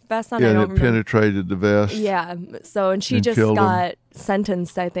bulletproof vest on. Yeah, and it penetrated the vest. Yeah. So, and she just got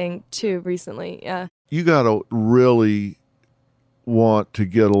sentenced, I think, too, recently. Yeah. You got to really want to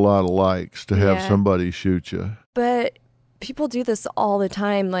get a lot of likes to have somebody shoot you. But people do this all the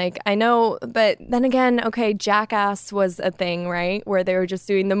time. Like, I know, but then again, okay, Jackass was a thing, right? Where they were just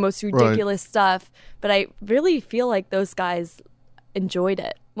doing the most ridiculous stuff. But I really feel like those guys enjoyed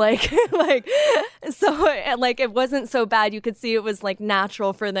it. So it wasn't so bad. You could see it was like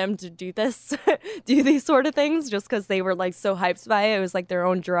natural for them to do these sort of things just because they were like so hyped by it. It was like their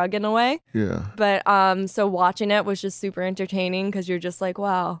own drug in a way. Yeah. But so watching it was just super entertaining because you're just like,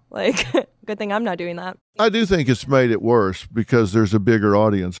 wow, like good thing I'm not doing that. I do think it's made it worse because there's a bigger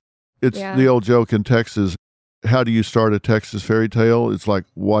audience. It's the old joke in Texas. How do you start a Texas fairy tale? It's like,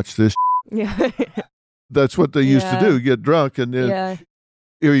 watch this. Yeah. That's what they used to do, get drunk, and then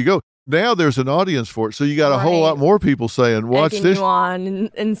here you go. Now there's an audience for it, so you got a whole lot more people saying, watch egging this. You on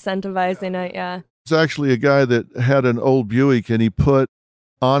and incentivizing it, It's actually a guy that had an old Buick, and he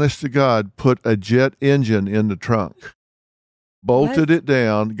honest to God, put a jet engine in the trunk. Bolted it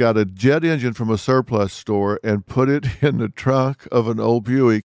down, got a jet engine from a surplus store, and put it in the trunk of an old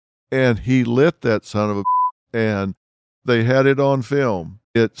Buick, and he lit that son of a and they had it on film.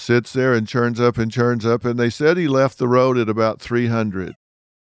 It sits there and churns up, and they said he left the road at about 300.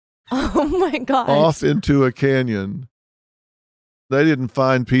 Oh, my God. Off into a canyon. They didn't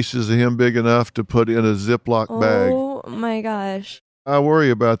find pieces of him big enough to put in a Ziploc bag. Oh, my gosh. I worry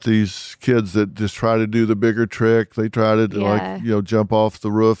about these kids that just try to do the bigger trick. They try to jump off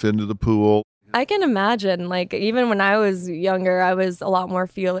the roof into the pool. I can imagine. Like, even when I was younger, I was a lot more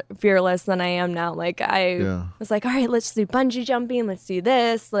fearless than I am now. Like, I was like, all right, let's do bungee jumping. Let's do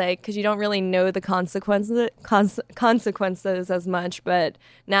this. Like, because you don't really know the consequences as much. But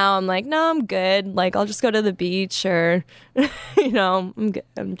now I'm like, no, I'm good. Like, I'll just go to the beach or, I'm good.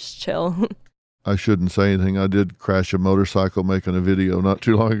 I'm just chill. I shouldn't say anything. I did crash a motorcycle making a video not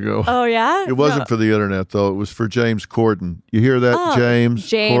too long ago. Oh, yeah? It wasn't for the internet, though. It was for James Corden. You hear that, James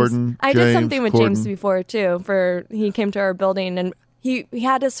Corden? I did something with James before, too. He came to our building, and he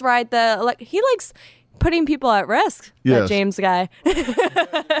had us ride he likes putting people at risk, that James guy.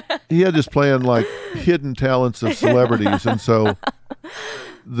 He had this plan, like, hidden talents of celebrities, and so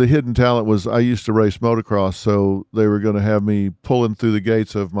the hidden talent was I used to race motocross, so they were going to have me pulling through the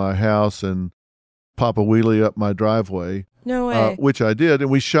gates of my house and pop a wheelie up my driveway. No way. Which I did,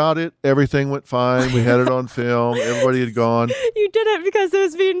 and we shot it. Everything went fine. We had it on film. Everybody had gone. You did it because it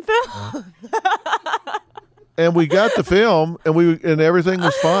was being filmed. And we got the film, and everything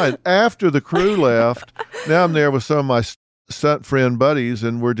was fine. After the crew left, now I'm there with some of my stunt friend buddies,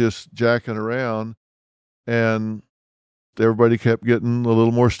 and we're just jacking around, and everybody kept getting a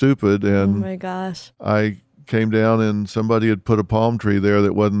little more stupid. And oh my gosh! I came down, and somebody had put a palm tree there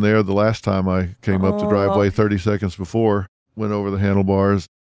that wasn't there the last time I came up the driveway 30 seconds before. Went over the handlebars.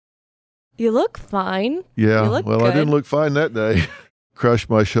 You look fine. Yeah, you look well, good. I didn't look fine that day. Crushed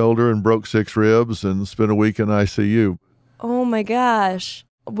my shoulder and broke 6 ribs and spent a week in ICU. Oh my gosh.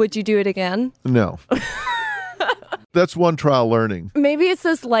 Would you do it again? No. That's one trial learning. Maybe it's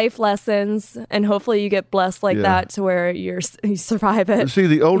just life lessons, and hopefully you get blessed like that to where you survive it. See,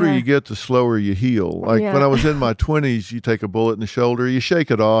 the older you get, the slower you heal. Like when I was in my 20s, you take a bullet in the shoulder, you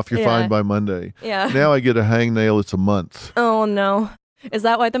shake it off, you're fine by Monday. Yeah. Now I get a hangnail, it's a month. Oh, no. Is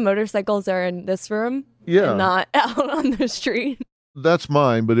that why the motorcycles are in this room? Yeah. And not out on the street? That's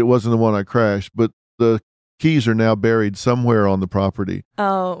mine, but it wasn't the one I crashed. But the keys are now buried somewhere on the property.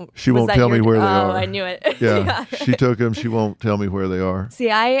 Oh. She won't tell me where they are. Oh, I knew it. Yeah. She took them. She won't tell me where they are. See,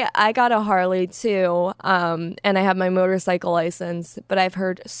 I got a Harley too, and I have my motorcycle license, but I've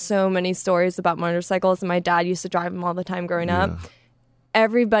heard so many stories about motorcycles, and my dad used to drive them all the time growing up.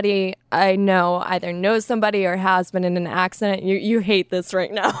 Everybody I know either knows somebody or has been in an accident. You hate this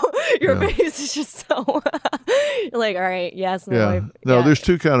right now. Your face is just so you're like, all right, yes. No, there's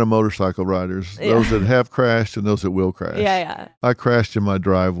 2 kind of motorcycle riders. Those that have crashed and those that will crash. Yeah. I crashed in my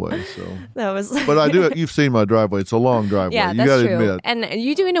driveway, so. That was But I do. You've seen my driveway. It's a long driveway. Yeah, you that's gotta true. admit. And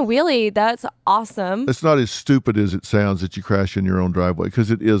you doing a wheelie, that's awesome. It's not as stupid as it sounds that you crash in your own driveway,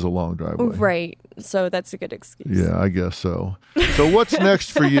 because it is a long driveway. Right. So that's a good excuse. Yeah, I guess so. So what's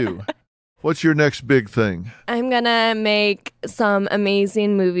next for you? What's your next big thing? I'm going to make some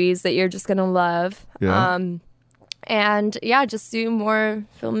amazing movies that you're just going to love. Yeah. And just do more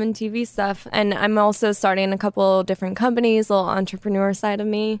film and TV stuff. And I'm also starting a couple different companies, a little entrepreneur side of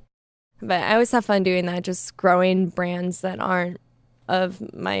me. But I always have fun doing that, just growing brands that aren't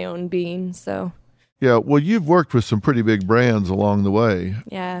of my own being. So. Yeah, well, you've worked with some pretty big brands along the way.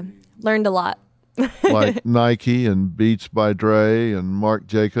 Yeah, learned a lot. Like Nike and Beats by Dre and Marc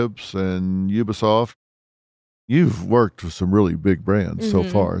Jacobs and Ubisoft. You've worked with some really big brands so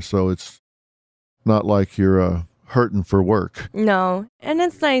far, so it's not like you're hurting for work. No, and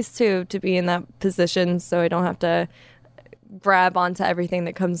it's nice too to be in that position, so I don't have to grab onto everything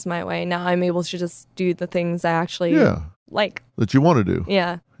that comes my way. Now I'm able to just do the things I actually like. That you want to do.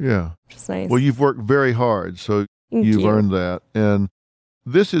 Yeah. Yeah. It's nice. Well, you've worked very hard, so you've earned that. And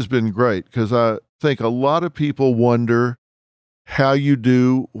this has been great, because I think a lot of people wonder how you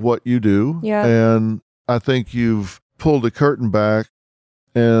do what you do. Yeah. And I think you've pulled the curtain back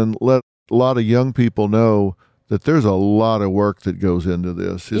and let a lot of young people know that there's a lot of work that goes into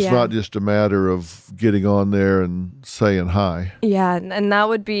this. It's not just a matter of getting on there and saying hi. Yeah, and that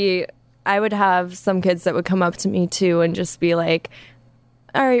would be, I would have some kids that would come up to me too and just be like,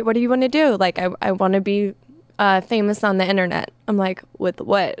 all right, what do you want to do? Like, I want to be famous on the internet. I'm like, with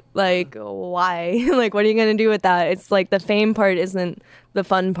what? Like, why? Like, what are you going to do with that? It's like the fame part isn't the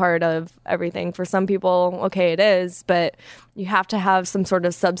fun part of everything. For some people, okay, it is, but you have to have some sort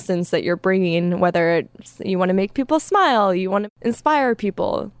of substance that you're bringing, whether it's you want to make people smile, you want to inspire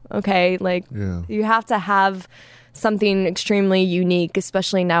people, okay? Like, you have to have something extremely unique,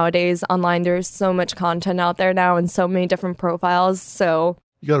 especially nowadays online. There's so much content out there now and so many different profiles, so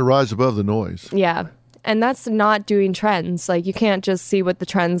you got to rise above the noise. Yeah. And that's not doing trends. Like, you can't just see what the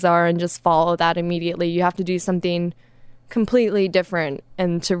trends are and just follow that immediately. You have to do something completely different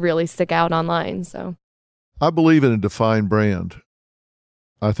and to really stick out online. So I believe in a defined brand.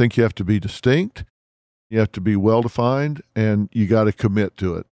 I think you have to be distinct, you have to be well-defined, and you got to commit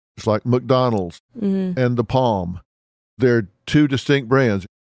to it. It's like McDonald's and the Palm. They're two distinct brands.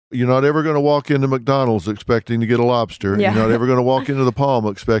 You're not ever going to walk into McDonald's expecting to get a lobster. Yeah. You're not ever going to walk into the Palm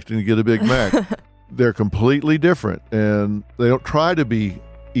expecting to get a Big Mac. They're completely different, and they don't try to be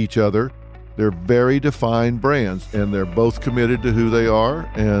each other. They're very defined brands, and they're both committed to who they are,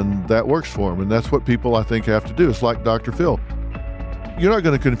 and that works for them. And that's what people, I think, have to do. It's like Dr. Phil. You're not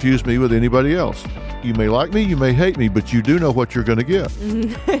going to confuse me with anybody else. You may like me, you may hate me, but you do know what you're going to get.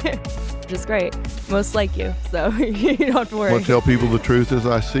 Which is great. Most like you, so you don't have to worry. I'm going to tell people the truth as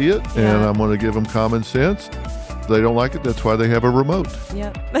I see it, and I'm going to give them common sense. If they don't like it, that's why they have a remote.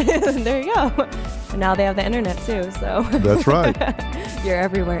 Yep. There you go. And now they have the internet too, so. That's right. You're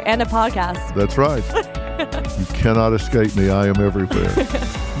everywhere. And a podcast. That's right. You cannot escape me. I am everywhere.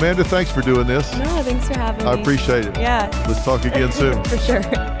 Amanda, thanks for doing this. No, thanks for having me. I appreciate it. Yeah. Let's talk again soon. For sure.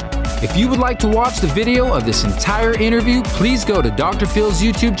 If you would like to watch the video of this entire interview, please go to Dr. Phil's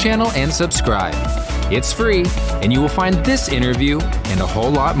YouTube channel and subscribe. It's free, and you will find this interview and a whole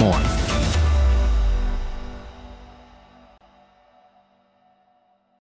lot more.